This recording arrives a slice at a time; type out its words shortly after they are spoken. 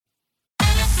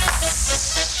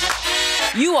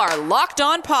You are Locked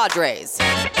On Padres,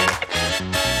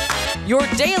 your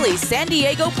daily San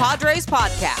Diego Padres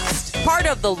podcast. Part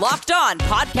of the Locked On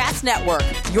Podcast Network,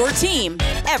 your team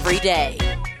every day.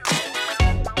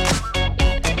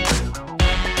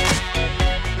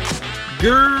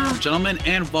 Good gentlemen,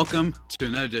 and welcome to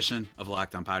another edition of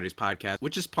Locked On Padres podcast,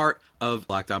 which is part of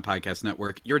Locked On Podcast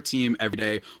Network, your team every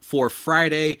day for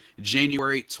Friday,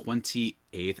 January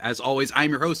 28th. As always,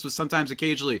 I'm your host with sometimes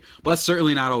occasionally, but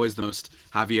certainly not always the most,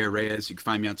 Javier Reyes. You can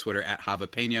find me on Twitter at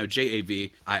Javapeno,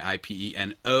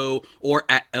 JAVIIPENO, or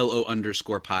at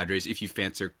LO_Padres if you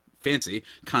fancy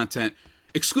content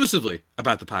exclusively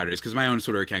about the Padres, because my own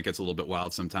Twitter account gets a little bit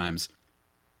wild sometimes.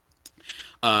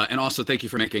 And also, thank you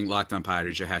for making Locked On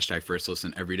Padres your hashtag first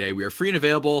listen every day. We are free and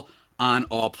available on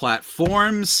all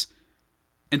platforms.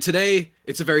 And today,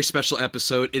 it's a very special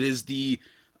episode. It is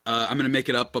I'm going to make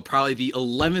it up, but probably the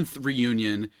 11th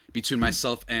reunion between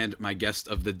myself and my guest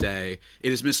of the day.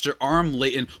 It is Mr. Aram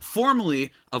Leighton,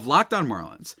 formerly of Locked On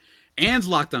Marlins and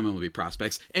Locked On MLB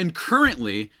Prospects, and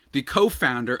currently the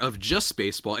co-founder of Just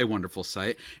Baseball, a wonderful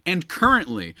site, and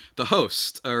currently the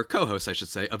host, or co-host, I should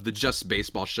say, of the Just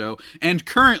Baseball show, and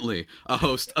currently a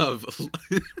host of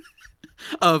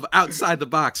of Outside the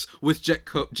Box with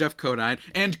Jeff Conine,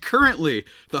 and currently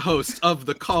the host of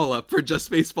the Call-Up for Just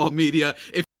Baseball Media.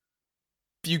 If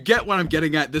you get what I'm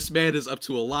getting at, this man is up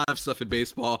to a lot of stuff in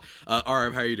baseball.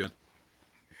 Aram, how are you doing?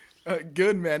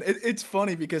 Good, man. It's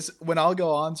funny because when I'll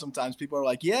go on, sometimes people are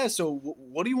like, yeah, so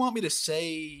what do you want me to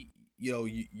say?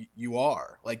 You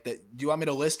are like that. Do you want me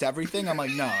to list everything? I'm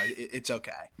like, no, it's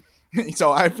okay.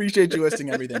 So I appreciate you listing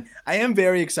everything. I am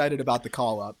very excited about the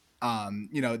call up.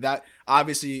 That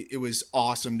obviously it was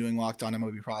awesome doing Locked On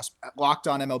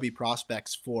MLB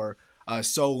Prospects for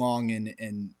so long.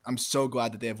 And I'm so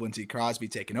glad that they have Lindsey Crosby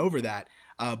taking over that.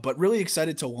 But really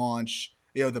excited to launch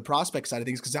the prospect side of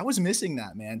things, because I was missing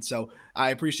that, man. So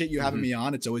I appreciate you having me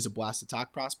on. It's always a blast to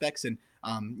talk prospects. And,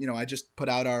 I just put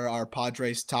out our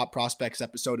Padres top prospects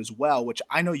episode as well, which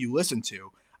I know you listen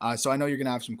to. So I know you're going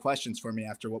to have some questions for me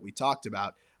after what we talked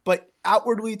about. But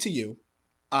outwardly to you,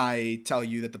 I tell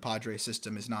you that the Padres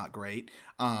system is not great.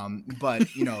 But,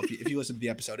 if you listen to the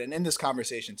episode and in this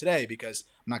conversation today, because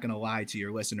I'm not going to lie to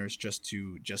your listeners just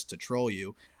to troll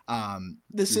you,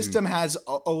 the system has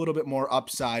a little bit more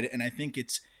upside. And I think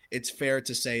it's fair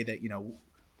to say that,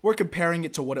 we're comparing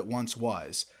it to what it once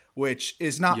was, which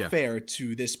is not fair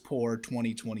to this poor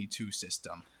 2022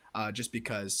 system. Just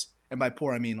because, and by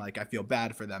poor, I mean, like, I feel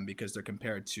bad for them because they're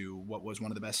compared to what was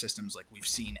one of the best systems like we've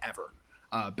seen ever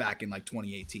back in like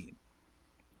 2018.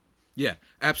 Yeah,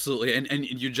 absolutely. And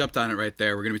you jumped on it right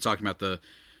there. We're going to be talking about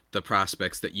the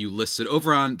prospects that you listed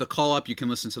over on the call up. You can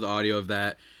listen to the audio of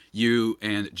that. You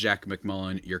and Jack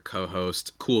McMullen, your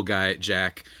co-host, cool guy,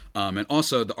 Jack. And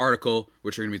also the article,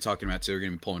 which we're going to be talking about too. We're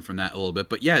going to be pulling from that a little bit.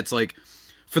 But yeah, it's like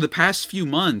for the past few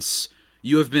months,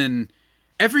 you have been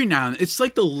every now and then, it's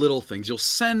like the little things. You'll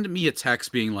send me a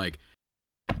text being like,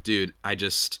 dude, I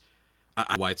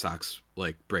White Sox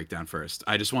like breakdown first.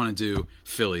 I just want to do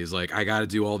Phillies. Like, I got to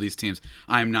do all these teams.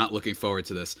 I'm not looking forward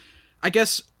to this. I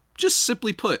guess just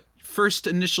simply put, first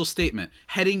initial statement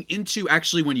heading into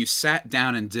actually when you sat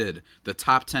down and did the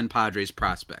top 10 Padres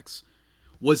prospects,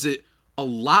 was it a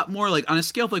lot more like on a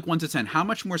scale of like 1 to 10, how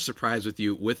much more surprised with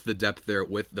you with the depth there,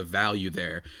 with the value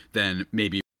there than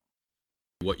maybe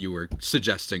what you were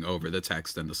suggesting over the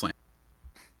text and the slant?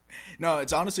 No,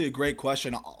 it's honestly a great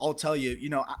question. I'll tell you,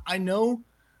 I know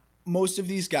most of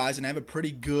these guys and I have a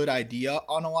pretty good idea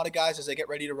on a lot of guys as I get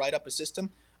ready to write up a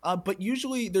system. But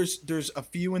usually there's a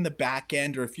few in the back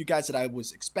end or a few guys that I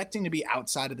was expecting to be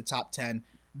outside of the top 10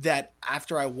 that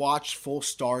after I watch full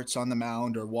starts on the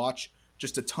mound or watch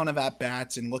just a ton of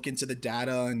at-bats and look into the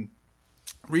data and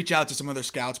reach out to some other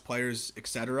scouts, players,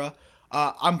 etc.,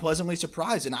 I'm pleasantly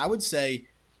surprised. And I would say,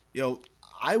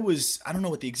 I don't know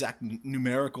what the exact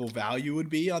numerical value would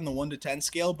be on the 1 to 10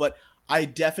 scale, but I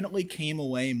definitely came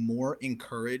away more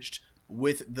encouraged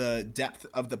with the depth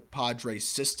of the Padres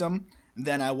system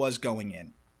than I was going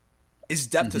in. Is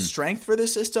depth a strength for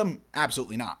this system?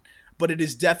 Absolutely not. But it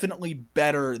is definitely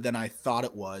better than I thought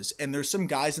it was. And there's some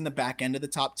guys in the back end of the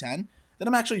top 10 that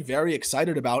I'm actually very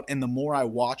excited about. And the more I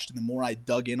watched and the more I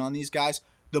dug in on these guys,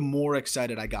 the more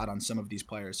excited I got on some of these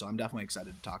players. So I'm definitely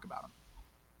excited to talk about them.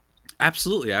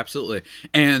 Absolutely, absolutely.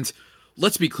 And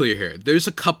let's be clear here. There's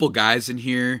a couple guys in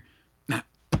here.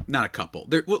 Not a couple.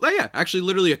 Actually,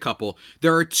 literally a couple.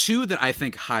 There are two that I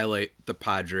think highlight the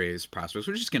Padres prospects.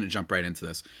 We're just going to jump right into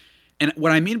this. And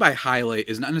what I mean by highlight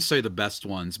is not necessarily the best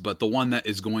ones, but the one that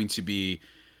is going to be,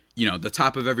 the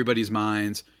top of everybody's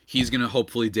minds. He's going to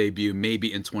hopefully debut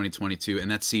maybe in 2022, and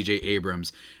that's CJ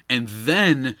Abrams. And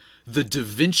then the Da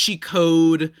Vinci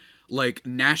Code, like,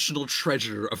 national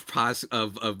treasure of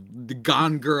the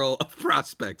Gone Girl of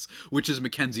prospects, which is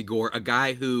Mackenzie Gore, a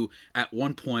guy who at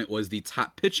one point was the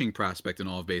top pitching prospect in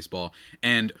all of baseball.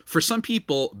 And for some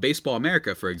people, Baseball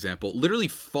America, for example, literally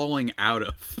falling out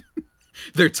of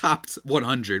their top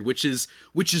 100, which is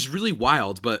really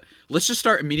wild. But let's just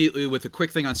start immediately with a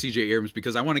quick thing on CJ Abrams,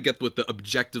 because I want to get with the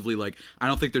objectively, like, I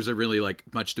don't think there's a really like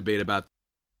much debate about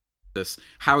this.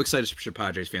 How excited should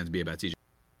Padres fans be about CJ?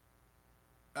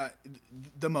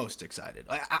 The most excited.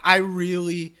 I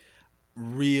really,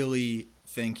 really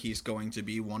think he's going to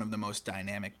be one of the most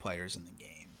dynamic players in the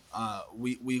game.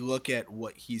 We look at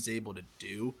what he's able to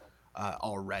do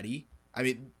already. I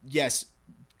mean, yes,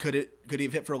 could he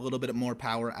have hit for a little bit more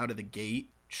power out of the gate?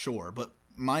 Sure, but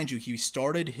mind you, he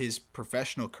started his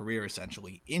professional career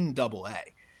essentially in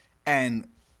Double-A, and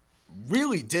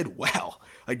really did well.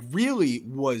 Like, really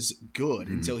was good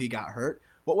until he got hurt.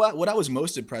 What I was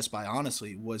most impressed by,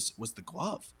 honestly, was the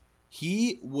glove.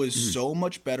 He was so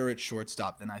much better at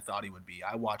shortstop than I thought he would be.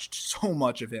 I watched so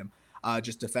much of him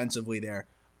just defensively there.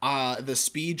 The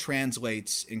speed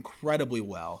translates incredibly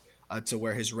well to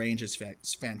where his range is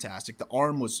fantastic. The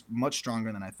arm was much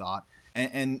stronger than I thought,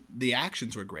 and the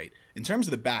actions were great. In terms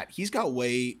of the bat, he's got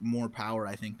way more power,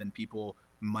 I think, than people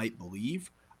might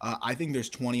believe. I think there's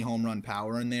 20 home run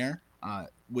power in there,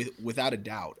 without a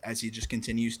doubt, as he just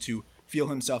continues to feel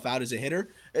himself out as a hitter.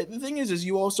 The thing is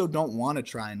you also don't want to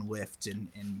try and lift and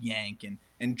yank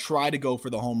and try to go for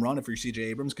the home run if you're CJ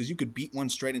Abrams, because you could beat one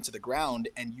straight into the ground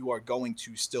and you are going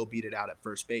to still beat it out at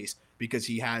first base, because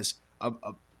he has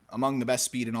among the best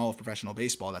speed in all of professional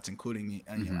baseball. That's including the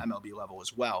MLB level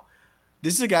as well.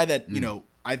 This is a guy that,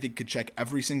 I think could check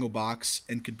every single box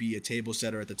and could be a table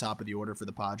setter at the top of the order for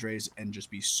the Padres and just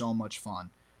be so much fun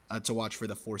to watch for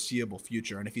the foreseeable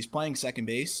future. And if he's playing second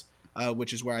base,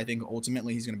 which is where I think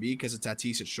ultimately he's going to be, because it's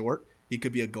Tatis at short, he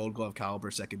could be a Gold Glove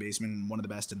caliber second baseman and one of the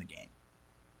best in the game.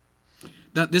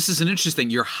 Now, this is an interesting.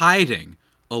 You're hiding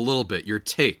a little bit your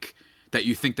take that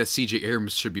you think that CJ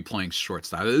Abrams should be playing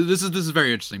shortstop. This is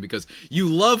very interesting, because you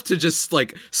love to just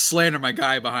like slander my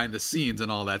guy behind the scenes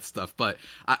and all that stuff. But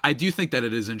I do think that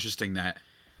it is interesting that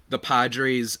the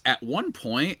Padres at one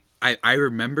point, I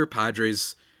remember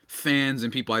Padres fans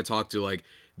and people I talked to, like,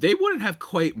 they wouldn't have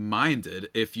quite minded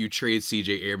if you trade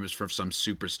CJ Abrams for some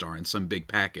superstar and some big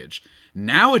package.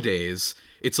 Nowadays,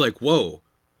 it's like, whoa.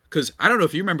 Because I don't know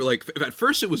if you remember, like, at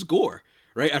first it was Gore,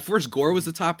 right? At first, Gore was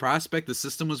the top prospect. The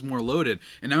system was more loaded.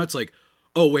 And now it's like,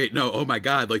 oh, wait, no. Oh, my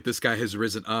God. Like, this guy has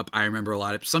risen up. I remember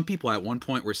some people at one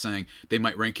point were saying they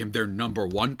might rank him their number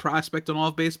one prospect in all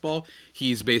of baseball.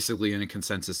 He's basically in a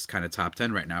consensus kind of top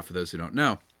 10 right now, for those who don't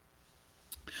know.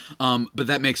 But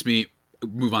that makes me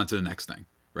move on to the next thing,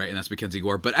 right? And that's Mackenzie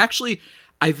Gore. But actually,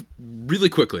 I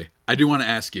do want to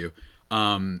ask you,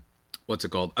 what's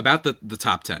it called? About the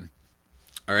top 10.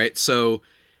 All right. So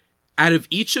out of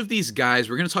each of these guys,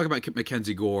 we're going to talk about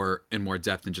Mackenzie Gore in more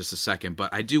depth in just a second.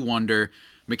 But I do wonder,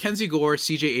 Mackenzie Gore,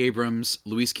 CJ Abrams,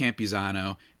 Luis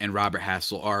Campusano, and Robert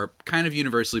Hassel are kind of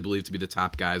universally believed to be the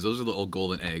top guys. Those are the old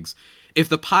golden eggs. If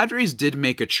the Padres did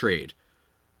make a trade,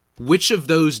 which of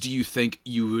those do you think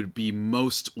you would be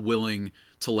most willing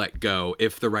to let go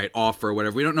if the right offer or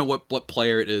whatever? We don't know what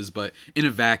player it is, but in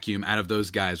a vacuum, out of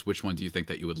those guys, which one do you think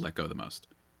that you would let go the most?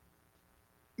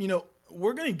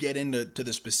 We're going to get into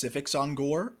the specifics on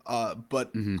Gore,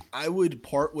 but I would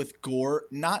part with Gore,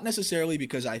 not necessarily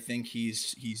because I think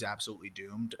he's absolutely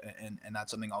doomed, and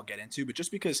that's something I'll get into, but just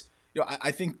because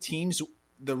I think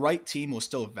the right team will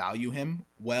still value him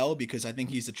well, because I think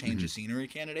he's a change of scenery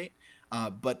candidate.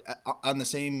 But on the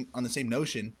same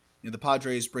notion, the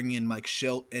Padres bringing in Mike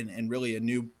Shildt and really a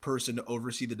new person to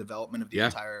oversee the development of the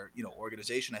entire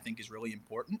organization, I think is really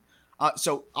important.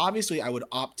 So obviously I would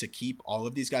opt to keep all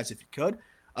of these guys if you could.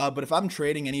 But if I'm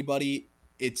trading anybody,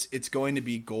 it's going to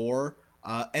be Gore,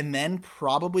 and then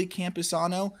probably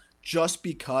Campusano, just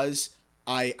because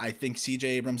I think CJ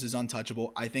Abrams is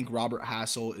untouchable. I think Robert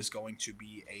Hassel is going to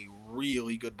be a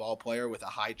really good ball player with a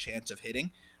high chance of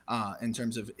hitting, in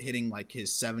terms of hitting like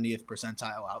his 70th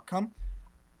percentile outcome.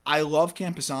 I love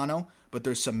Campusano, but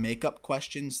there's some makeup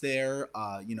questions there.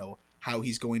 How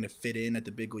he's going to fit in at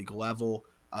the big league level.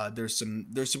 There's some.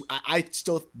 I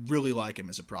still really like him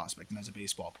as a prospect and as a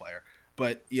baseball player,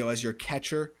 but as your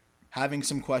catcher, having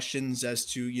some questions as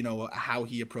to how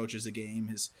he approaches the game,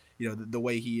 his the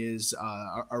way he is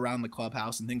around the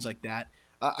clubhouse and things like that.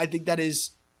 I think that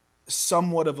is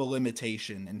somewhat of a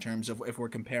limitation in terms of if we're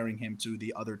comparing him to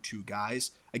the other two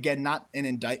guys. Again, not an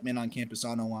indictment on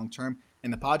Campusano long term.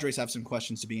 And the Padres have some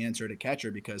questions to be answered at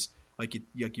catcher because, like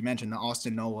you mentioned, the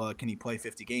Austin Nola, can he play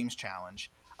 50 games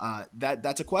challenge?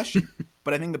 That's a question.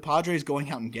 But I think the Padres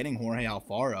going out and getting Jorge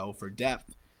Alfaro for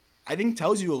depth, I think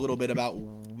tells you a little bit about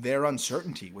their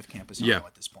uncertainty with Campusano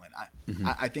at this point.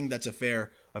 I think that's a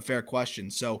fair question.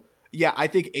 So yeah, I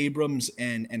think Abrams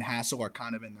and Hassel are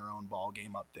kind of in their own ball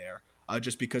game up there,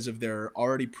 just because of their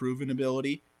already proven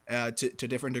ability to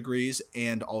different degrees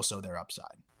and also their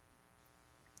upside.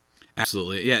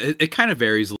 Absolutely, yeah. It kind of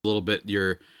varies a little bit.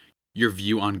 Your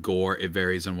view on Gore, it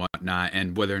varies and whatnot,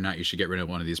 and whether or not you should get rid of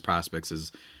one of these prospects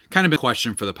is kind of a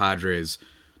question for the Padres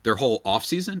their whole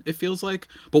offseason, it feels like.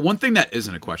 But one thing that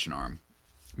isn't a question, Arm,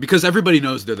 because everybody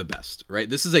knows they're the best, right?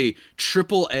 This is a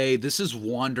triple A. This is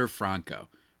Wander Franco,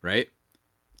 right?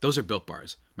 Those are Built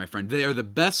Bars, my friend. They are the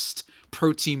best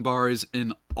protein bars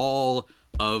in all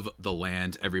of the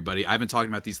land, everybody. I've been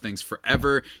talking about these things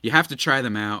forever. You have to try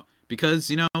them out because,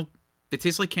 they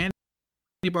taste like candy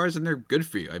bars and they're good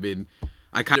for you. I mean,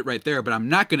 I cut it right there, but I'm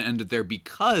not going to end it there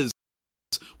because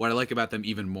what I like about them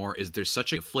even more is there's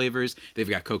such flavors. They've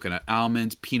got coconut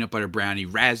almond, peanut butter brownie,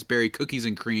 raspberry, cookies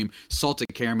and cream, salted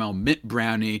caramel, mint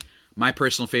brownie. My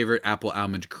personal favorite, apple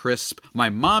almond crisp. My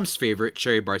mom's favorite,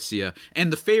 cherry barcia.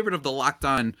 And the favorite of the Locked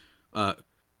On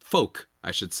folk,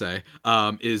 I should say,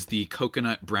 is the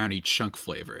coconut brownie chunk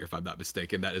flavor, if I'm not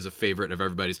mistaken. That is a favorite of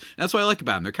everybody's. And that's what I like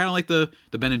about them. They're kind of like the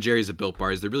Ben & Jerry's of Built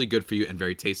Bars. They're really good for you and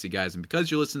very tasty, guys. And because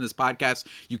you're listening to this podcast,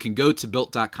 you can go to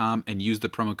Built.com and use the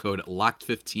promo code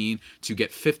LOCKED15 to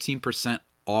get 15%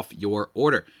 off your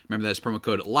order. Remember, that's promo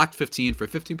code LOCKED15 for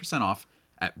 15% off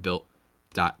at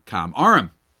Built.com.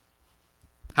 Aram,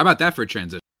 how about that for a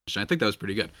transition? I think that was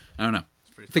pretty good. I don't know.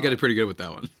 I think I did pretty good with that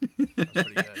one. That was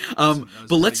pretty good.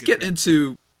 But let's get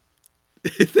into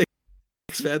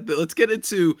thanks, man. Let's get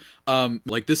into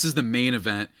this is the main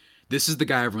event. This is the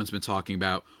guy everyone's been talking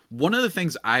about. One of the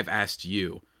things I've asked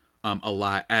you a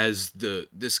lot as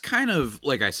this kind of,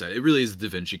 like I said, it really is the Da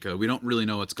Vinci Code. We don't really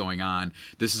know what's going on.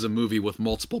 This is a movie with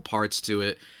multiple parts to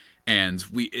it, and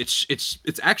it's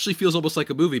actually feels almost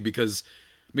like a movie because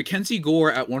Mackenzie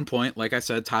Gore at one point, like I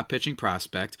said, top pitching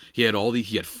prospect. He had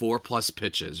 4+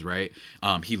 pitches, right?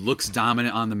 He looks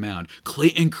dominant on the mound.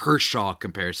 Clayton Kershaw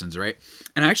comparisons, right?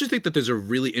 And I actually think that there's a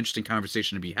really interesting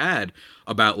conversation to be had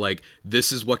about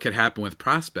this is what could happen with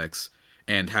prospects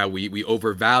and how we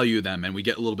overvalue them and we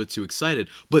get a little bit too excited.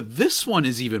 But this one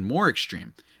is even more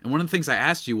extreme. And one of the things I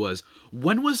asked you was,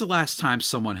 when was the last time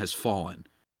someone has fallen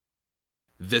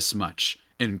this much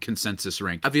in consensus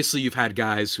rank? Obviously, you've had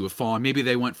guys who have fallen. Maybe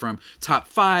they went from top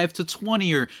 5 to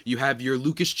 20, or you have your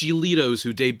Lucas Giolito's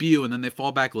who debut and then they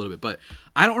fall back a little bit. But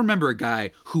I don't remember a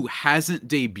guy who hasn't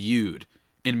debuted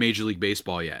in Major League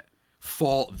Baseball yet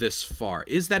fall this far.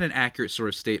 Is that an accurate sort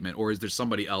of statement, or is there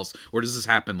somebody else, or does this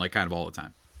happen kind of all the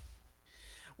time?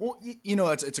 Well,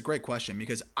 it's a great question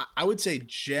because I would say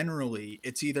generally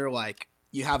it's either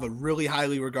you have a really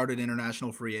highly regarded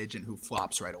international free agent who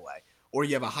flops right away, or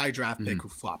you have a high draft pick who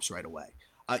flops right away.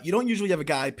 You don't usually have a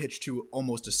guy pitch to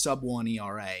almost a sub-1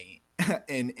 ERA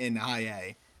in high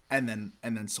A and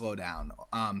then slow down.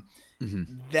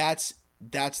 That's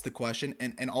the question,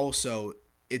 and also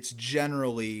it's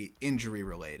generally injury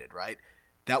related, right?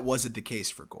 That wasn't the case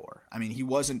for Gore. I mean, he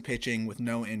wasn't pitching with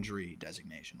no injury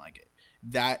designation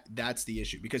that's the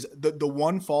issue, because the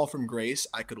one fall from grace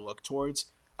I could look towards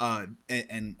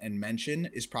and mention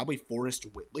is probably Forrest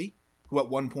Whitley, who at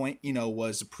one point,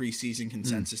 was a preseason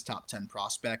consensus top 10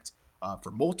 prospect for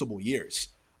multiple years.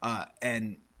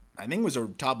 And I think was a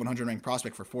top 100 ranked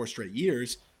prospect for 4 straight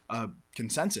years,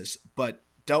 consensus, but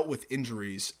dealt with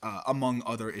injuries among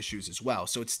other issues as well.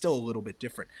 So it's still a little bit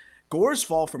different. Gore's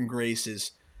fall from grace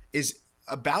is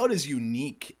about as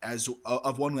unique as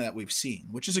of one that we've seen,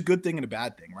 which is a good thing and a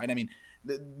bad thing, right? I mean,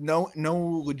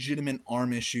 no legitimate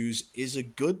arm issues is a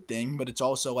good thing, but it's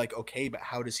also okay, but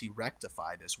how does he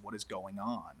rectify this? What is going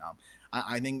on?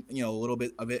 I think, a little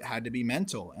bit of it had to be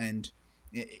mental, and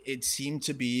it seemed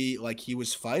to be like he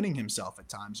was fighting himself at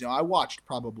times. I watched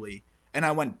probably, and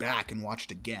I went back and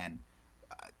watched again,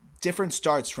 different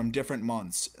starts from different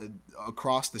months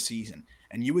across the season,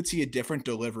 and you would see a different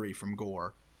delivery from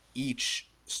Gore each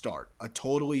start, a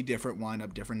totally different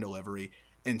lineup, different delivery.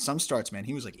 In some starts, man,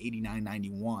 he was 89,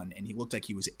 91, and he looked like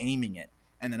he was aiming it.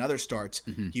 And then other starts,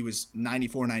 he was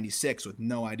 94, 96 with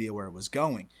no idea where it was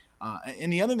going.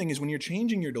 And the other thing is when you're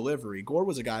changing your delivery, Gore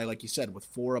was a guy, like you said, with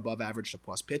 4 above average to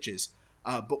plus pitches.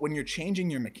 But when you're changing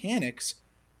your mechanics,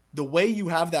 the way you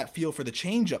have that feel for the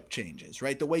changeup changes,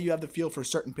 right? The way you have the feel for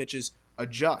certain pitches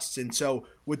adjusts. And so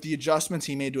with the adjustments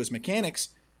he made to his mechanics,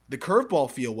 the curveball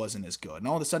feel wasn't as good. And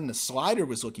all of a sudden the slider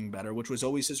was looking better, which was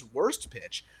always his worst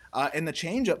pitch. And the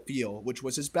changeup feel, which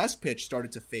was his best pitch,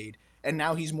 started to fade. And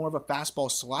now he's more of a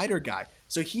fastball slider guy.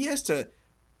 So he has to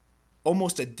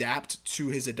almost adapt to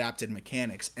his adapted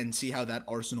mechanics and see how that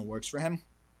arsenal works for him.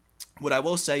 What I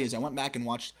will say is I went back and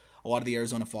watched a lot of the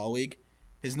Arizona Fall League.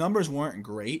 His numbers weren't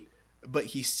great, but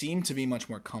he seemed to be much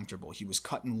more comfortable. He was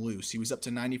cutting loose. He was up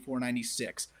to 94,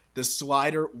 96. The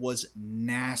slider was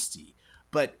nasty,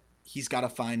 but he's got to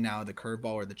find now the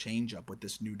curveball or the changeup with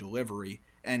this new delivery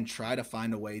and try to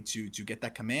find a way to get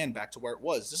that command back to where it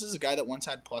was. This is a guy that once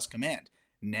had plus command.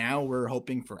 Now we're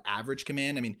hoping for average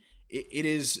command. I mean, it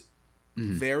is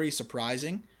very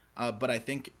surprising, but I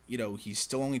think, he's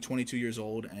still only 22 years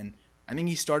old, and I think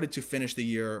he started to finish the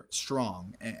year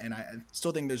strong, and I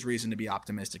still think there's reason to be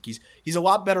optimistic. He's a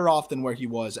lot better off than where he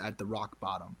was at the rock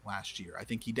bottom last year. I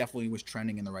think he definitely was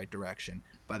trending in the right direction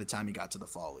by the time he got to the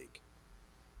Fall League.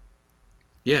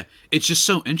 Yeah, it's just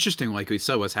so interesting, like we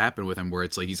said, what's happened with him, where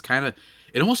it's like he's kind of,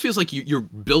 it almost feels like you're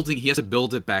building, he has to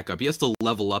build it back up. He has to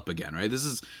level up again, right? This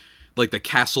is like the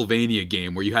Castlevania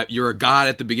game where you're a god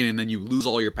at the beginning and then you lose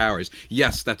all your powers.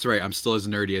 Yes, that's right. I'm still as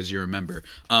nerdy as you remember.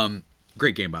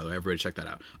 Great game, by the way. Everybody check that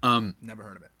out. Never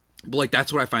heard of it. But like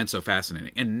that's what I find so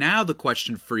fascinating. And now the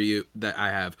question for you that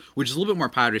I have, which is a little bit more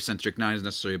Padres centric, not as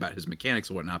necessarily about his mechanics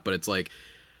and whatnot, but it's like,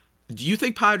 do you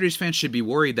think Padres fans should be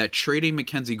worried that trading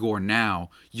Mackenzie Gore now,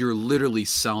 you're literally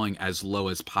selling as low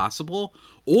as possible?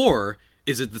 Or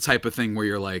is it the type of thing where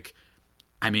you're like,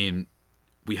 I mean,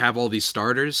 we have all these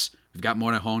starters. We've got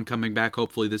Monahan coming back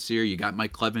hopefully this year. You got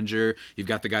Mike Clevenger. You've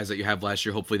got the guys that you have last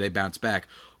year. Hopefully they bounce back.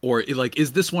 Or like,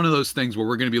 is this one of those things where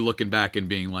we're going to be looking back and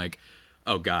being like,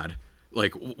 oh God,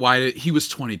 like he was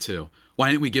 22. Why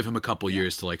didn't we give him a couple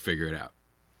years to like figure it out?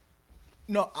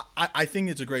 No, I think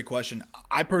it's a great question.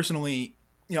 I personally,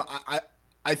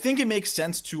 I think it makes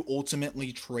sense to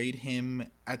ultimately trade him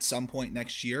at some point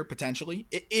next year, potentially,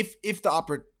 if the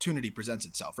opportunity presents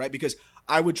itself, right? Because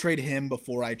I would trade him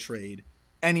before I trade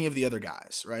any of the other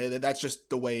guys, right? That's just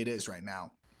the way it is right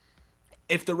now.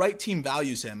 If the right team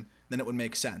values him, then it would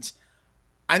make sense.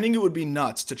 I think it would be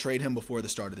nuts to trade him before the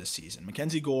start of this season.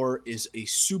 Mackenzie Gore is a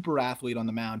super athlete on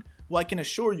the mound who I can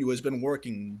assure you has been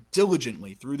working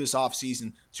diligently through this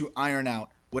offseason to iron out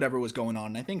whatever was going on.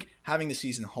 And I think having the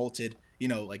season halted,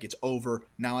 like it's over,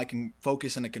 now I can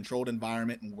focus in a controlled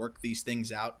environment and work these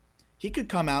things out. He could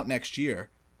come out next year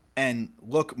and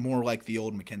look more like the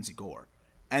old Mackenzie Gore.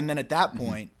 And then at that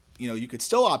point, you could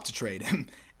still opt to trade him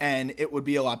and it would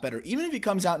be a lot better. Even if he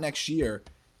comes out next year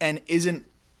and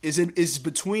is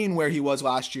between where he was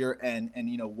last year and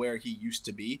where he used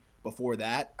to be before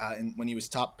that, and when he was a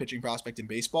top pitching prospect in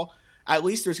baseball, at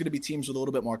least there's going to be teams with a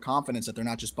little bit more confidence that they're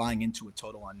not just buying into a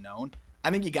total unknown.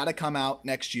 I think you got to come out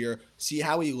next year, see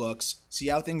how he looks, see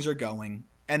how things are going,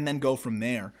 and then go from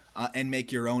there and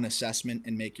make your own assessment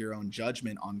and make your own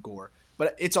judgment on Gore.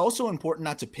 But it's also important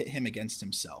not to pit him against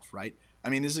himself, right? I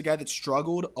mean, this is a guy that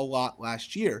struggled a lot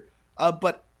last year,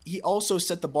 but he also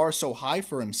set the bar so high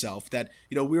for himself that,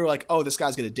 we were like, oh, this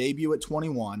guy's going to debut at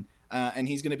 21 and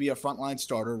he's going to be a frontline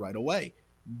starter right away.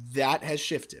 That has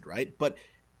shifted, right? But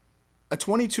a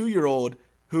 22-year-old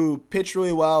who pitched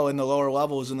really well in the lower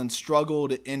levels and then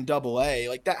struggled in AA,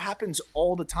 like that happens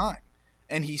all the time.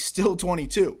 And he's still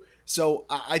 22. So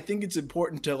I think it's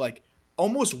important to like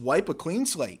almost wipe a clean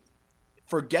slate,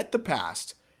 forget the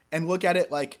past, and look at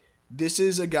it like this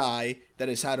is a guy that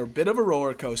has had a bit of a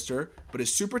roller coaster, but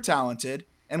is super talented,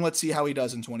 and let's see how he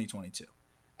does in 2022.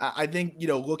 I think,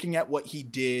 looking at what he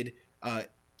did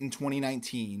in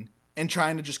 2019 and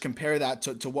trying to just compare that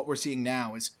to what we're seeing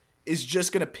now is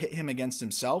just going to pit him against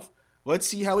himself. Let's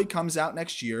see how he comes out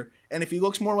next year. And if he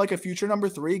looks more like a future number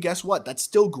 3, guess what? That's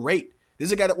still great. This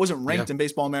is a guy that wasn't ranked in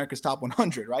Baseball America's top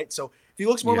 100, right? So if he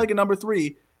looks more like a number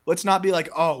 3, let's not be like,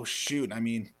 oh, shoot. I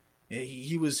mean,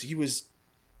 he was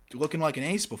looking like an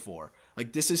ace before.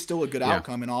 Like, this is still a good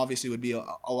outcome and obviously would be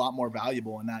a lot more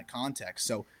valuable in that context.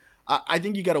 So I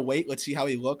think you got to wait. Let's see how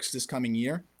he looks this coming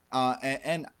year.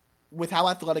 And with how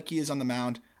athletic he is on the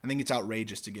mound, I think it's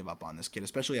outrageous to give up on this kid,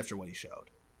 especially after what he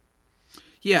showed.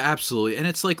 Yeah, absolutely. And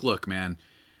it's like, look, man,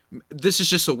 this is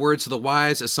just a word to the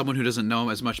wise as someone who doesn't know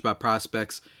as much about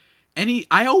prospects.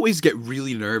 I always get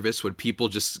really nervous when people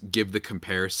just give the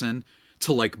comparison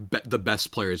to like the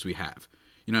best players we have.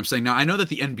 You know what I'm saying? Now, I know that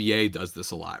the NBA does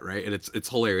this a lot, right? And it's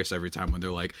hilarious every time when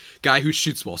they're like, guy who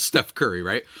shoots well, Steph Curry,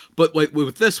 right? But like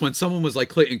with this, when someone was like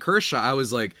Clayton Kershaw, I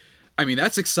was like, I mean,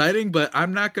 that's exciting, but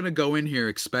I'm not going to go in here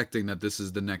expecting that this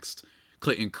is the next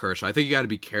Clayton Kershaw. I think you got to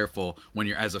be careful when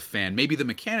you're as a fan. Maybe the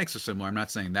mechanics are similar. I'm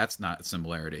not saying that's not a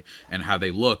similarity, and how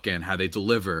they look and how they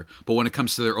deliver. But when it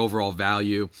comes to their overall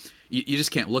value, you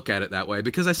just can't look at it that way,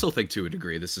 because I still think to a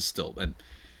degree this is still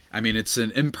it's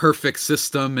an imperfect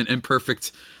system, an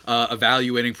imperfect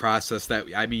evaluating process that,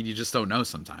 you just don't know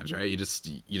sometimes, right? You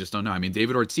just don't know.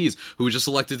 David Ortiz, who was just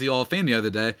elected to the Hall of Fame the other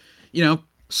day,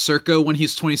 circa when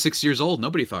he's 26 years old,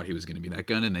 nobody thought he was going to be that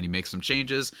good, and then he makes some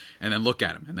changes, and then look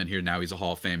at him, and then here now he's a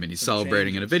Hall of Fame, and he's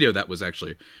celebrating in a video that was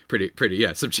actually pretty,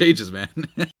 yeah, some changes, man.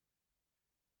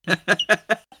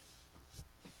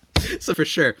 So for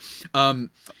sure. What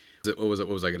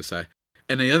was I going to say?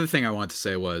 And the other thing I wanted to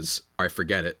say was, I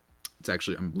forget it. It's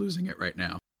actually, I'm losing it right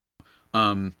now.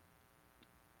 I think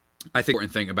the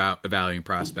important thing about evaluating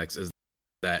prospects is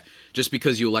that just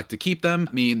because you elect to keep them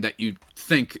mean that you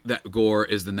think that Gore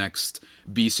is the next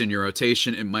beast in your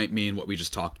rotation. It might mean what we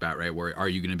just talked about, right? Where are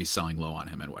you going to be selling low on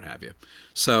him and what have you?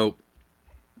 So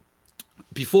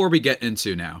before we get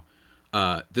into now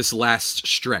this last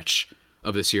stretch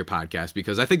of this here podcast,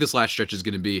 because I think this last stretch is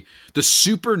going to be the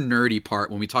super nerdy part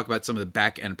when we talk about some of the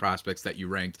back end prospects that you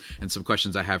ranked and some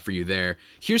questions I have for you there.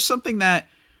 Here's something that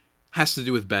has to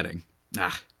do with betting.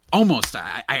 Almost.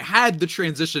 I had the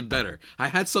transition better. I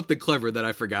had something clever that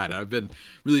I forgot. I've been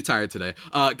really tired today.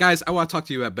 Guys, I want to talk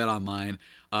to you about BetOnline.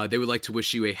 They would like to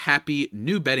wish you a happy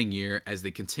new betting year as they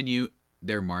continue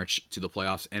their march to the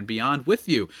playoffs and beyond with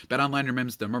you. BetOnline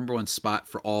remains the number one spot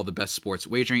for all the best sports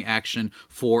wagering action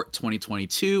for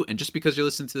 2022. And just because you're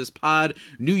listening to this pod,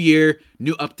 new year,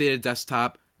 new updated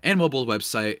desktop and mobile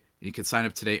website, you can sign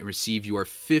up today and receive your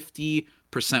 50%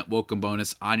 welcome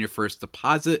bonus on your first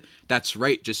deposit. That's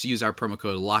right. Just use our promo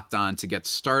code LOCKEDON to get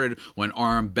started when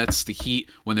Aram bets the Heat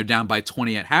when they're down by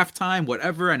 20 at halftime,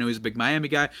 whatever. I know he's a big Miami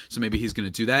guy, so maybe he's going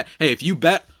to do that. Hey, if you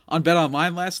bet on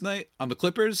BetOnline last night on the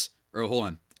Clippers, or hold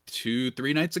on,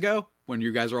 2-3 nights ago when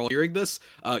you guys are all hearing this,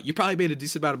 you probably made a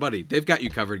decent amount of money. They've got you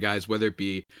covered, guys, whether it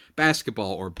be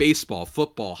basketball or baseball,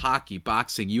 football, hockey,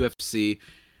 boxing, UFC,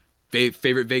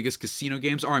 favorite Vegas casino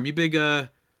games. Aram, you big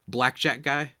blackjack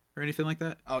guy or anything like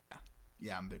that? Oh,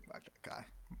 yeah, I'm a big blackjack guy.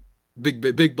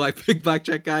 Big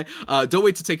blackjack guy. Don't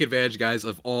wait to take advantage, guys,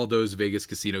 of all those Vegas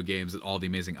casino games and all the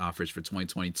amazing offers for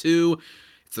 2022.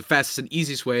 It's the fastest and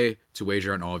easiest way to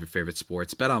wager on all of your favorite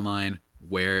sports. BetOnline,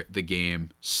 where the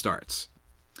game starts.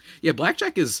 Yeah,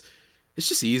 blackjack it's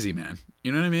just easy, man.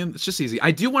 You know what I mean? It's just easy. I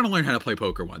do want to learn how to play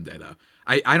poker one day, though.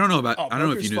 I don't know about, I don't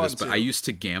know if you knew this, but I used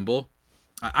to gamble.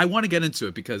 I want to get into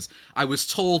it because I was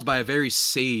told by a very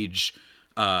sage,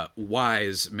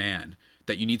 wise man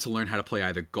that you need to learn how to play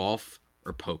either golf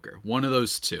or poker. One of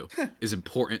those two is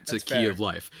important to the key of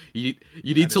life. You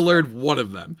need to learn one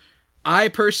of them. I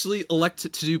personally elect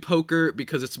to do poker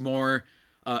because it's more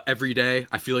every day.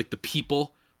 I feel like the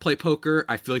people play poker.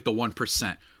 I feel like the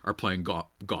 1% are playing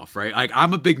golf, right? Like,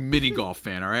 I'm a big mini golf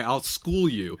fan, all right? I'll school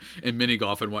you in mini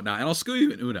golf and whatnot, and I'll school you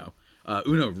in Uno.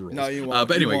 Uno rules. No, you won't.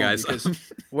 But anyway, guys.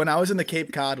 When I was in the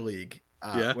Cape Cod League,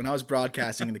 when I was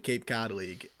broadcasting in the Cape Cod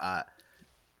League,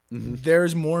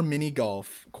 there's more mini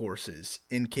golf courses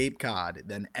in Cape Cod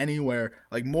than anywhere.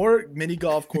 Like, more mini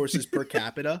golf courses per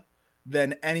capita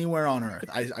than anywhere on earth.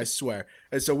 I swear.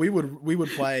 And so we would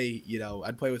play,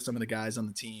 I'd play with some of the guys on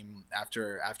the team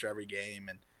after every game,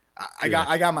 and I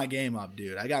got my game up,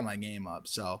 dude. I got my game up.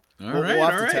 So we'll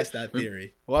have to test that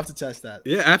theory. We'll have to test that.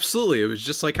 Yeah, absolutely. It was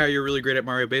just like how you're really great at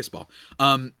Mario Baseball.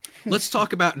 Let's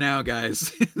talk about now,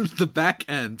 guys, the back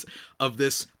end of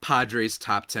this Padres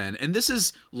top 10. And this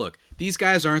is, look, these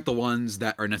guys aren't the ones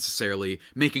that are necessarily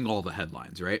making all the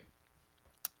headlines, right?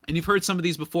 And you've heard some of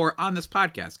these before on this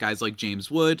podcast. Guys like James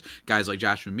Wood, guys like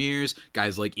Josh Mears,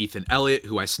 guys like Ethan Elliott,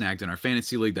 who I snagged in our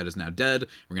fantasy league that is now dead.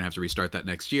 We're going to have to restart that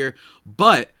next year.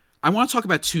 But I want to talk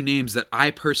about two names that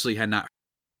I personally had not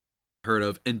heard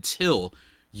of until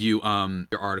you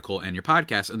your article and your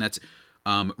podcast, and that's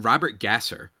Robert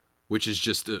Gasser, which is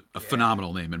just a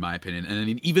phenomenal name in my opinion, and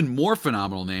an even more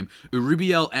phenomenal name,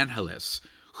 Uribiel Angeles,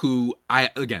 who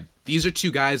these are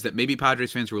two guys that maybe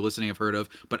Padres fans who are listening have heard of,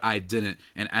 but I didn't.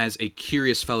 And as a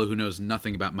curious fellow who knows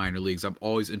nothing about minor leagues, I'm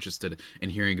always interested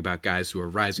in hearing about guys who are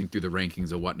rising through the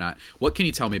rankings and whatnot. What can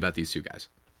you tell me about these two guys?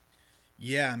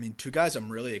 Yeah, two guys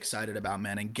I'm really excited about,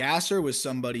 man. And Gasser was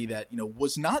somebody that,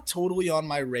 was not totally on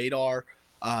my radar.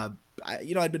 I'd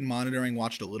been monitoring,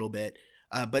 watched a little bit,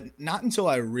 but not until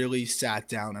I really sat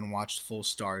down and watched full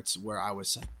starts where I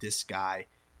was like, this guy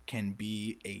can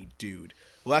be a dude.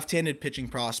 Left-handed pitching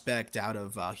prospect out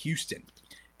of Houston.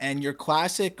 And your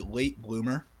classic late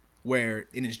bloomer where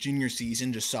in his junior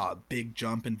season just saw a big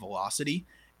jump in velocity.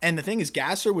 And the thing is,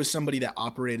 Gasser was somebody that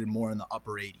operated more in the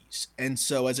upper 80s. And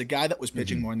so as a guy that was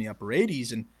pitching more in the upper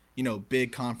 80s and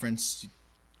big conference,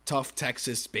 tough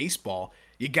Texas baseball,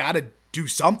 you got to do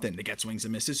something to get swings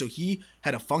and misses. So he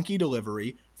had a funky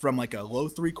delivery from like a low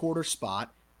 3/4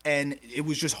 spot, and it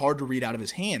was just hard to read out of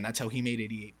his hand. That's how he made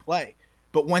 88 play.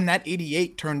 But when that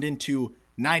 88 turned into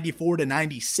 94 to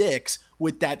 96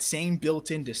 with that same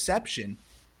built-in deception,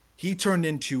 he turned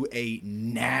into a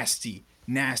nasty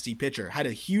pitcher. Had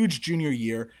a huge junior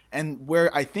year, and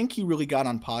where I think he really got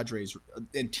on Padres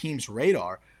and team's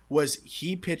radar was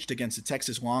he pitched against the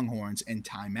Texas Longhorns and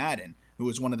Ty Madden, who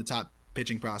was one of the top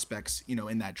pitching prospects,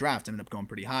 in that draft. Ended up going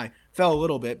pretty high. Fell a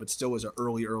little bit, but still was an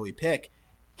early pick.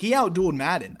 He outdueled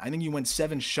Madden. I think he went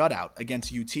 7 shutout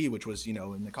against UT, which was,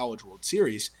 in the College World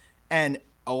Series. And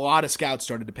a lot of scouts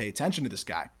started to pay attention to this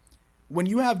guy. When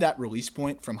you have that release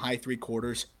point from high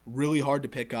 3/4, really hard to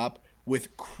pick up,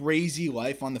 with crazy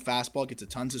life on the fastball, gets a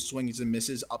tons of swings and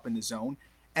misses up in the zone,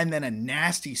 and then a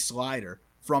nasty slider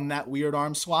from that weird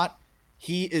arm slot,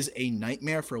 he is a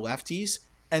nightmare for lefties.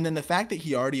 And then the fact that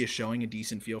he already is showing a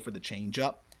decent feel for the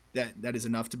changeup, that is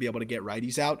enough to be able to get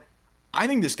righties out. I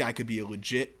think this guy could be a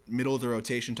legit middle of the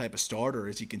rotation type of starter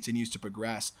as he continues to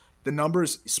progress. The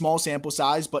numbers, small sample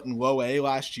size, but in low A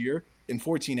last year in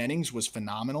 14 innings was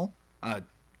phenomenal.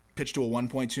 Pitched to a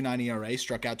 1.29 ERA,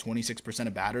 struck out 26%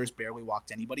 of batters, barely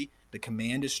walked anybody. The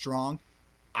command is strong.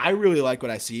 I really like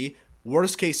what I see.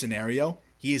 Worst case scenario,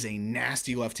 he is a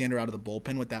nasty left-hander out of the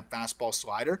bullpen with that fastball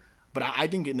slider. But I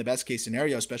think in the best case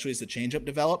scenario, especially as the changeup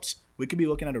develops, we could be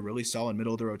looking at a really solid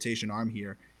middle of the rotation arm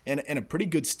here and a pretty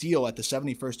good steal at the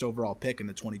 71st overall pick in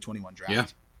the 2021 draft. Yeah.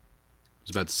 I was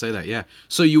about to say that, yeah.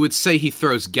 So you would say he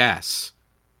throws gas.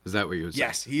 Is that what you would say?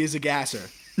 Yes, he is a gasser.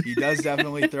 He does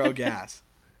definitely throw gas.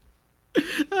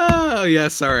 Oh,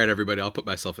 yes. All right, everybody. I'll put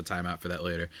myself a timeout for that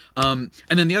later. And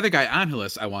then the other guy,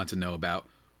 Angeles, I want to know about.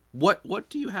 What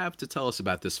do you have to tell us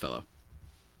about this fellow?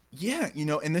 Yeah,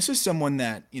 and this is someone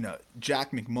that,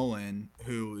 Jack McMullen,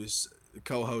 who is the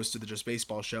co-host of the Just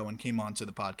Baseball show and came on to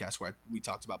the podcast where we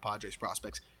talked about Padres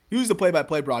prospects. He was the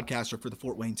play-by-play broadcaster for the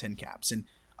Fort Wayne Tin Caps. And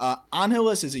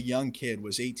Angeles, as a young kid,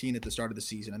 was 18 at the start of the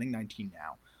season, I think 19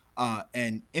 now.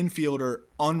 And infielder,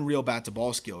 unreal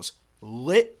bat-to-ball skills,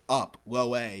 lit up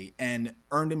low A and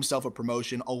earned himself a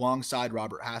promotion alongside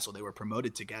Robert Hassel. They were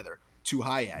promoted together to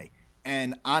high A.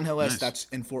 And Angeles, that's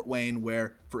in Fort Wayne,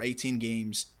 where for 18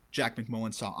 games, Jack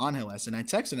McMullen saw Angeles. And I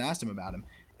texted and asked him about him.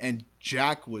 And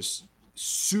Jack was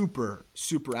super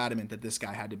adamant that this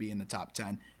guy had to be in the top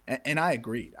 10. And I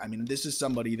agreed. I mean, this is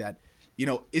somebody that,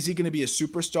 is he going to be a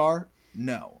superstar?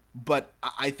 No. But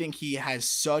I think he has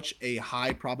such a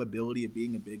high probability of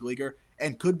being a big leaguer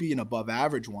and could be an above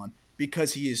average one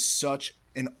because he is such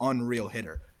an unreal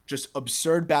hitter. Just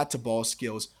absurd bat to ball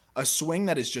skills, a swing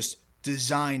that is just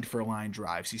designed for line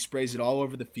drives. He sprays it all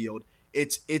over the field.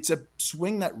 It's a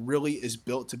swing that really is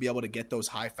built to be able to get those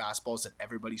high fastballs that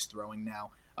everybody's throwing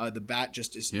now. The bat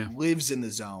just lives in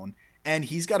the zone, and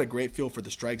he's got a great feel for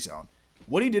the strike zone.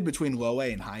 What he did between low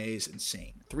A and high A is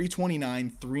insane.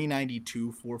 329,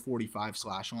 392, 445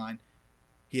 slash line.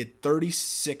 He had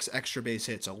 36 extra base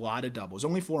hits, a lot of doubles.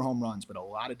 Only 4 home runs, but a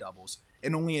lot of doubles,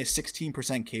 and only a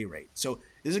 16% K rate. So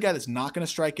this is a guy that's not going to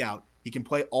strike out. He can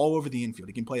play all over the infield.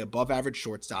 He can play above average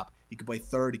shortstop. He can play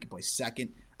third. He can play second.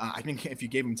 I think if you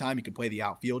gave him time, he could play the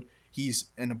outfield. He's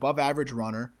an above average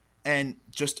runner and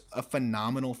just a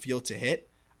phenomenal feel to hit.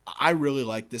 I really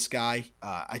like this guy.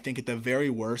 I think at the very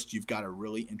worst, you've got a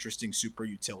really interesting super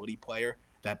utility player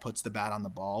that puts the bat on the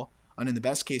ball. And in the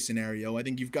best case scenario, I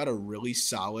think you've got a really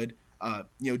solid,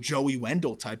 Joey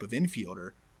Wendell type of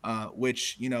infielder,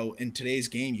 which, in today's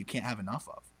game, you can't have enough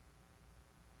of.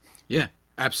 Yeah,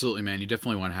 absolutely, man. You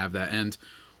definitely want to have that. And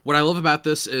what I love about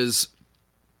this is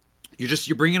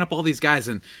you're bringing up all these guys,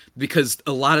 and because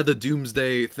a lot of the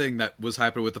doomsday thing that was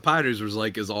happening with the Padres was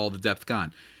like, is all the depth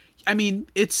gone? I mean,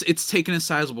 it's taken a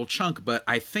sizable chunk, but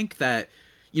I think that,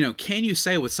 can you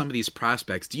say with some of these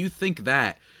prospects, do you think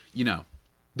that,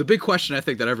 the big question I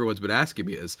think that everyone's been asking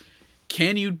me is,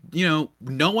 can you,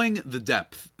 knowing the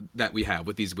depth that we have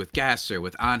with Gasser,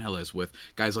 with Angeles, with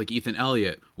guys like Ethan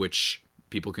Elliott, which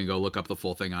people can go look up the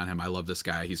full thing on him. I love this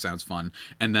guy. He sounds fun.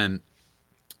 And then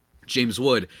James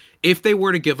Wood, if they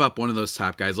were to give up one of those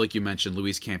top guys, like you mentioned,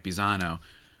 Luis Campusano,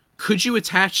 could you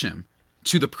attach him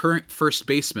to the current first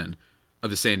baseman of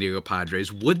the San Diego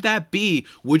Padres? Would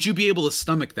you be able to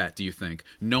stomach that, do you think,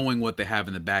 knowing what they have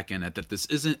in the back end, that this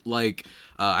isn't like,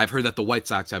 I've heard that the White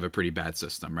Sox have a pretty bad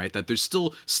system, right? That there's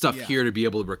still stuff here to be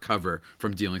able to recover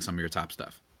from dealing some of your top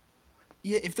stuff.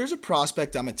 Yeah, if there's a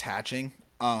prospect I'm attaching,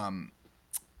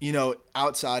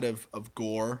 outside of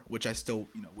Gore, which I still,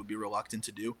 would be reluctant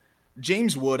to do,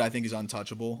 James Wood, I think, is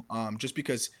untouchable. Just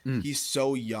because he's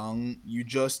so young, you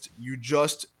just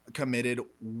committed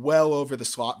well over the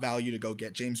slot value to go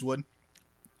get James Wood.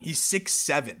 He's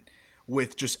 6'7"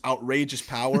 with just outrageous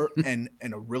power and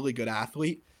a really good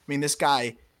athlete. I mean, this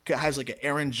guy has like an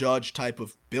Aaron Judge type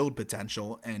of build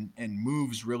potential and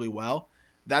moves really well.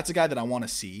 That's a guy that I want to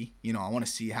see. You know, I want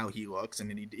to see how he looks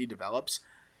and he develops.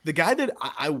 The guy that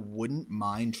I wouldn't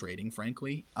mind trading,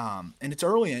 frankly, and it's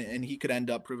early and he could end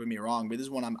up proving me wrong, but this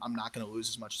is one I'm not going to lose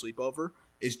as much sleep over,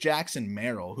 is Jackson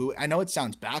Merrill, who I know it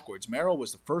sounds backwards. Merrill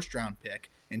was the first-round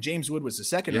pick, and James Wood was the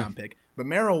second-round pick, but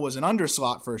Merrill was an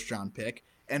underslot first-round pick,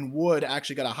 and Wood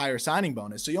actually got a higher signing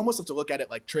bonus. So you almost have to look at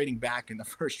it like trading back in the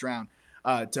first round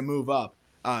to move up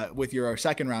with your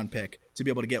second-round pick to be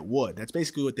able to get Wood. That's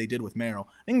basically what they did with Merrill.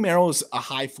 I think Merrill's a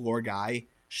high-floor guy,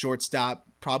 shortstop,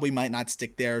 probably might not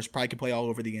stick there. Probably could play all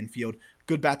over the infield.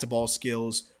 Good bat-to-ball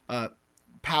skills.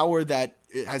 Power that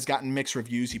has gotten mixed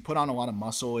reviews. He put on a lot of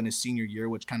muscle in his senior year,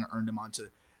 which kind of earned him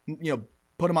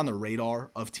put him on the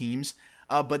radar of teams.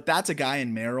 But that's a guy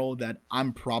in Merrill that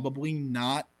I'm probably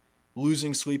not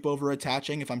losing sleep over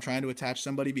attaching if I'm trying to attach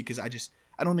somebody, because I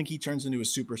don't think he turns into a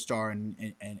superstar and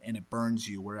it burns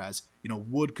you. Whereas,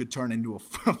 Wood could turn into a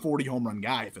 40 home run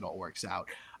guy if it all works out.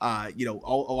 A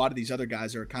lot of these other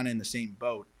guys are kind of in the same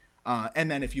boat. And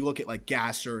then if you look at like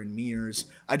Gasser and Mears,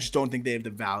 I just don't think they have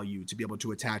the value to be able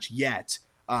to attach yet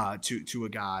to a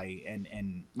guy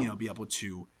and be able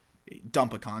to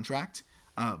dump a contract.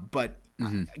 But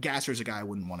Gasser's a guy I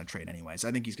wouldn't want to trade anyways.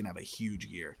 I think he's going to have a huge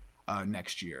year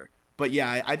next year. But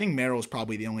yeah, I think Merrill's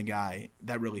probably the only guy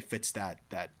that really fits that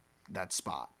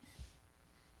spot.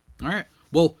 All right.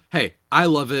 Well, hey, I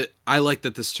love it. I like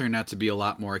that this turned out to be a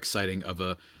lot more exciting of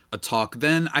a talk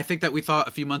than I think that we thought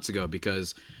a few months ago,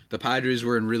 because the Padres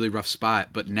were in a really rough spot,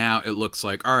 but now it looks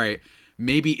like, all right,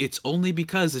 maybe it's only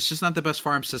because it's just not the best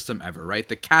farm system ever, right?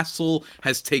 The castle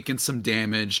has taken some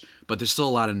damage, but there's still a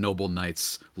lot of noble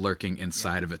knights lurking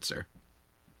inside of it, sir.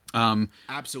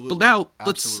 Absolutely. But now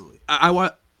I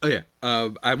want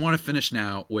to finish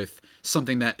now with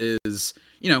something that is,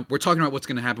 we're talking about what's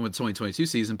going to happen with the 2022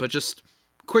 season, but just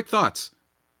quick thoughts.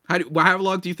 How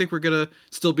long do you think we're going to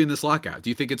still be in this lockout? Do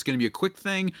you think it's going to be a quick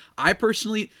thing? I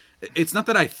personally, it's not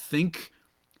that I think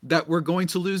that we're going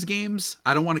to lose games.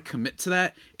 I don't want to commit to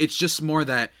that. It's just more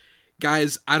that,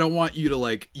 guys, I don't want you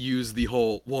to use the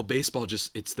whole, well, baseball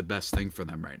it's the best thing for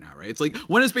them right now, right? It's like,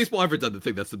 when has baseball ever done the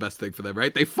thing that's the best thing for them,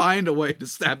 right? They find a way to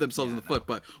stab themselves in the foot.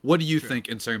 But what do you think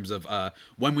in terms of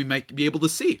when we might be able to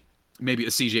see maybe a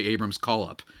CJ Abrams call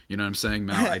up? You know what I'm saying?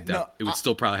 Now, I doubt it would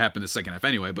still probably happen in the second half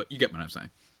anyway, but you get what I'm saying.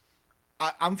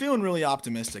 I'm feeling really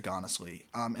optimistic, honestly.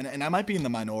 And I might be in the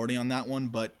minority on that one,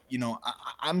 but,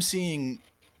 I'm seeing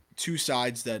two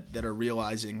sides that are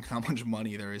realizing how much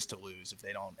money there is to lose if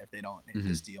they don't hit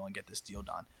this deal and get this deal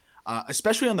done,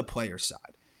 especially on the player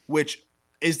side, which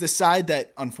is the side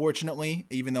that, unfortunately,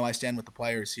 even though I stand with the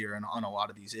players here and on a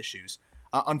lot of these issues,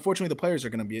 unfortunately, the players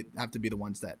are going to have to be the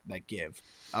ones that give.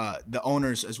 The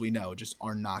owners, as we know, just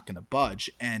are not going to budge.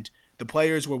 And the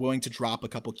players were willing to drop a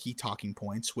couple key talking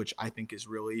points, which I think is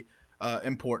really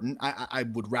important. I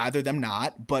would rather them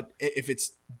not, but if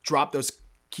it's drop those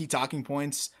key talking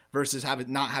points versus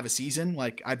not have a season,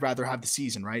 I'd rather have the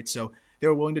season, right? So they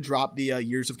were willing to drop the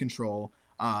years of control.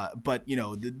 But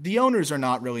the owners are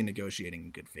not really negotiating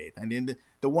in good faith. I mean,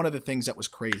 the one of the things that was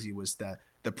crazy was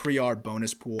the pre-arb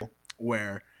bonus pool,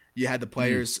 where you had the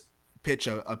players pitch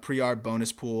a pre-arb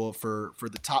bonus pool for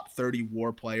the top 30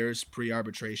 WAR players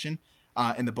pre-arbitration.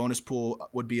 And the bonus pool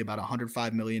would be about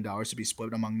 $105 million to be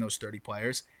split among those 30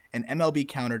 players. And MLB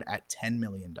countered at $10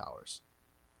 million.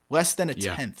 Less than a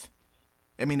tenth.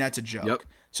 I mean, that's a joke. Yep.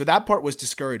 So that part was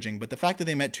discouraging. But the fact that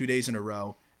they met 2 days in a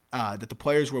row, that the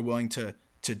players were willing to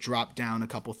drop down a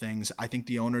couple things, I think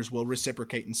the owners will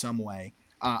reciprocate in some way.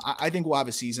 I think we'll have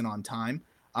a season on time.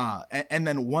 And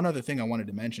then one other thing I wanted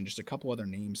to mention, just a couple other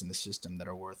names in the system that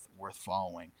are worth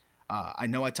following. I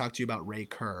know I talked to you about Ray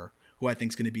Kerr, who I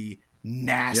think is going to be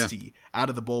nasty out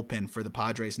of the bullpen for the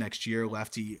Padres next year.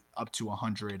 Lefty up to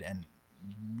 100 and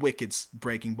wicked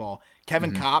breaking ball.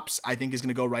 Kevin Kopps, I think, is going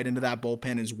to go right into that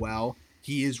bullpen as well.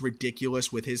 He is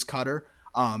ridiculous with his cutter.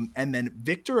 And then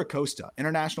Victor Acosta,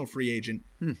 international free agent.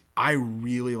 I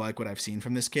really like what I've seen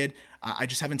from this kid. I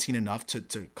just haven't seen enough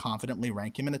to confidently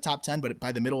rank him in the top 10, but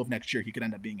by the middle of next year, he could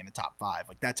end up being in the top 5.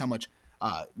 That's how much,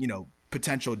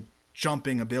 potential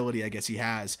jumping ability, I guess, he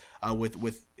has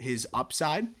with his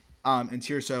upside. And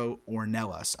Tirso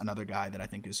Ornelas, another guy that I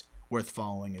think is worth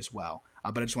following as well.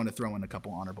 But I just want to throw in a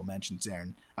couple honorable mentions there.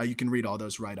 And you can read all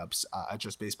those write-ups at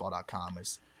justbaseball.com,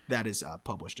 as that is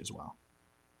published as well.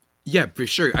 Yeah, for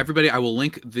sure. Everybody, I will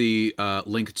link the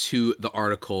link to the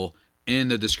article in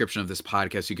the description of this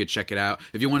podcast. You could check it out.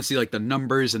 If you want to see like the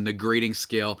numbers and the grading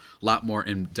scale, a lot more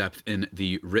in depth in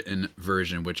the written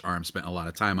version, which Aram spent a lot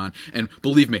of time on. And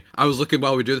believe me, I was looking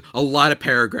while we did a lot of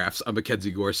paragraphs on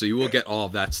Mackenzie Gore, so you will get all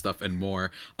of that stuff and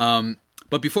more.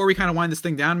 But before we kind of wind this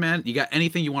thing down, man, you got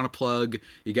anything you want to plug?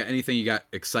 You got anything you got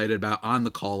excited about on the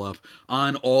call up,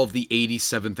 on all of the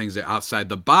 87 things that are outside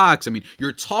the box? I mean,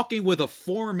 you're talking with a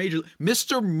former major,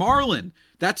 Mr. Marlin.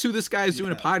 That's who this guy is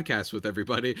doing a podcast with,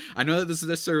 everybody. I know that this is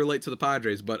necessarily relate to the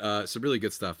Padres, but some really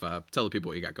good stuff. Tell the people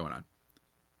what you got going on.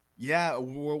 Yeah,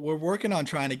 we're working on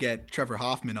trying to get Trevor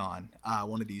Hoffman on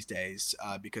one of these days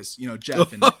because, you know,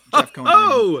 Jeff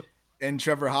Conine and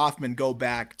Trevor Hoffman go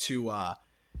back to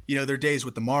their days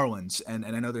with the Marlins, and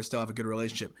I know they still have a good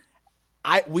relationship.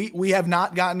 We have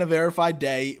not gotten a verified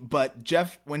day, but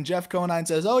when Jeff Conine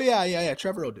says, "Oh yeah,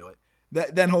 Trevor will do it,"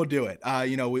 then he'll do it.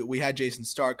 We had Jason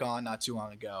Stark on not too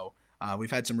long ago.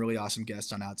 We've had some really awesome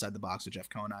guests on Outside the Box with Jeff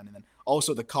Conine, and then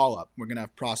also the call up. We're gonna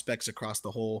have prospects across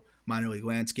the whole minor league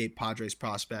landscape, Padres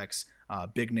prospects,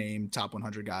 big name, top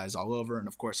 100 guys all over, and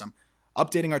of course I'm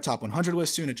updating our top 100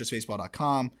 list soon at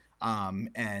justbaseball.com.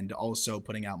 And also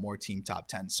putting out more team top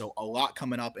 10. So a lot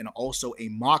coming up, and also a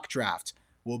mock draft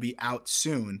will be out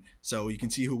soon. So you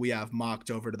can see who we have mocked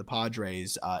over to the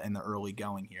Padres in the early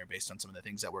going here based on some of the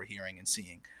things that we're hearing and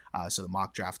seeing. So the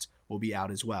mock draft will be out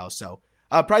as well. So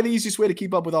probably the easiest way to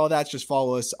keep up with all that is just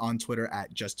follow us on Twitter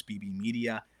at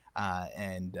JustBBMedia.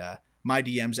 And my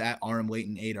DMs at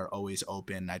RMLayton8 are always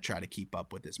open. I try to keep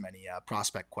up with as many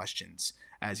prospect questions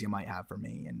as you might have for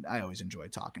me. And I always enjoy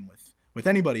talking with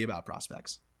anybody about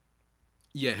prospects.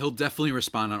 Yeah, he'll definitely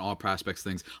respond on all prospects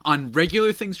things. On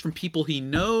regular things from people he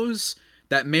knows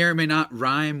that may or may not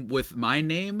rhyme with my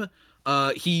name,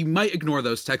 he might ignore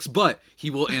those texts, but he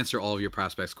will answer all of your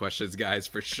prospects questions, guys,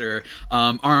 for sure.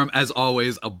 Aram, as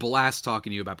always, a blast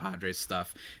talking to you about Padres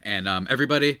stuff. And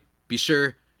everybody, be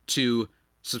sure to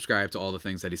subscribe to all the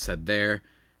things that he said there.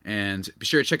 And be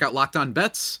sure to check out Locked On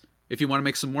Bets. If you want to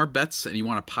make some more bets and you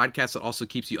want a podcast that also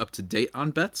keeps you up to date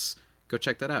on bets, go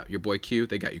check that out. Your boy Q,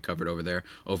 they got you covered over there,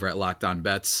 over at Locked On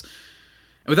Bets.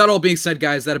 And with that all being said,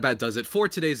 guys, that about does it for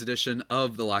today's edition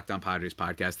of the Locked On Padres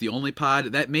podcast, the only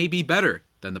pod that may be better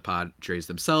than the Padres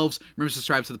themselves. Remember to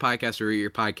subscribe to the podcast wherever your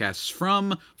podcasts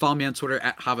from. Follow me on Twitter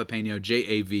at Javapeno,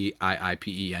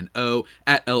 JAVIIPENO,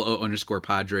 at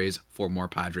LO_Padres for more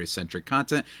Padres-centric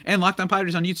content, and Locked On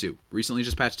Padres on YouTube. Recently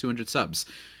just passed 200 subs.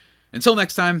 Until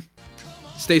next time,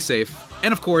 stay safe,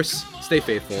 and of course, stay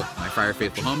faithful. My Fire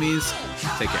Faithful homies,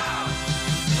 take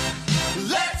care.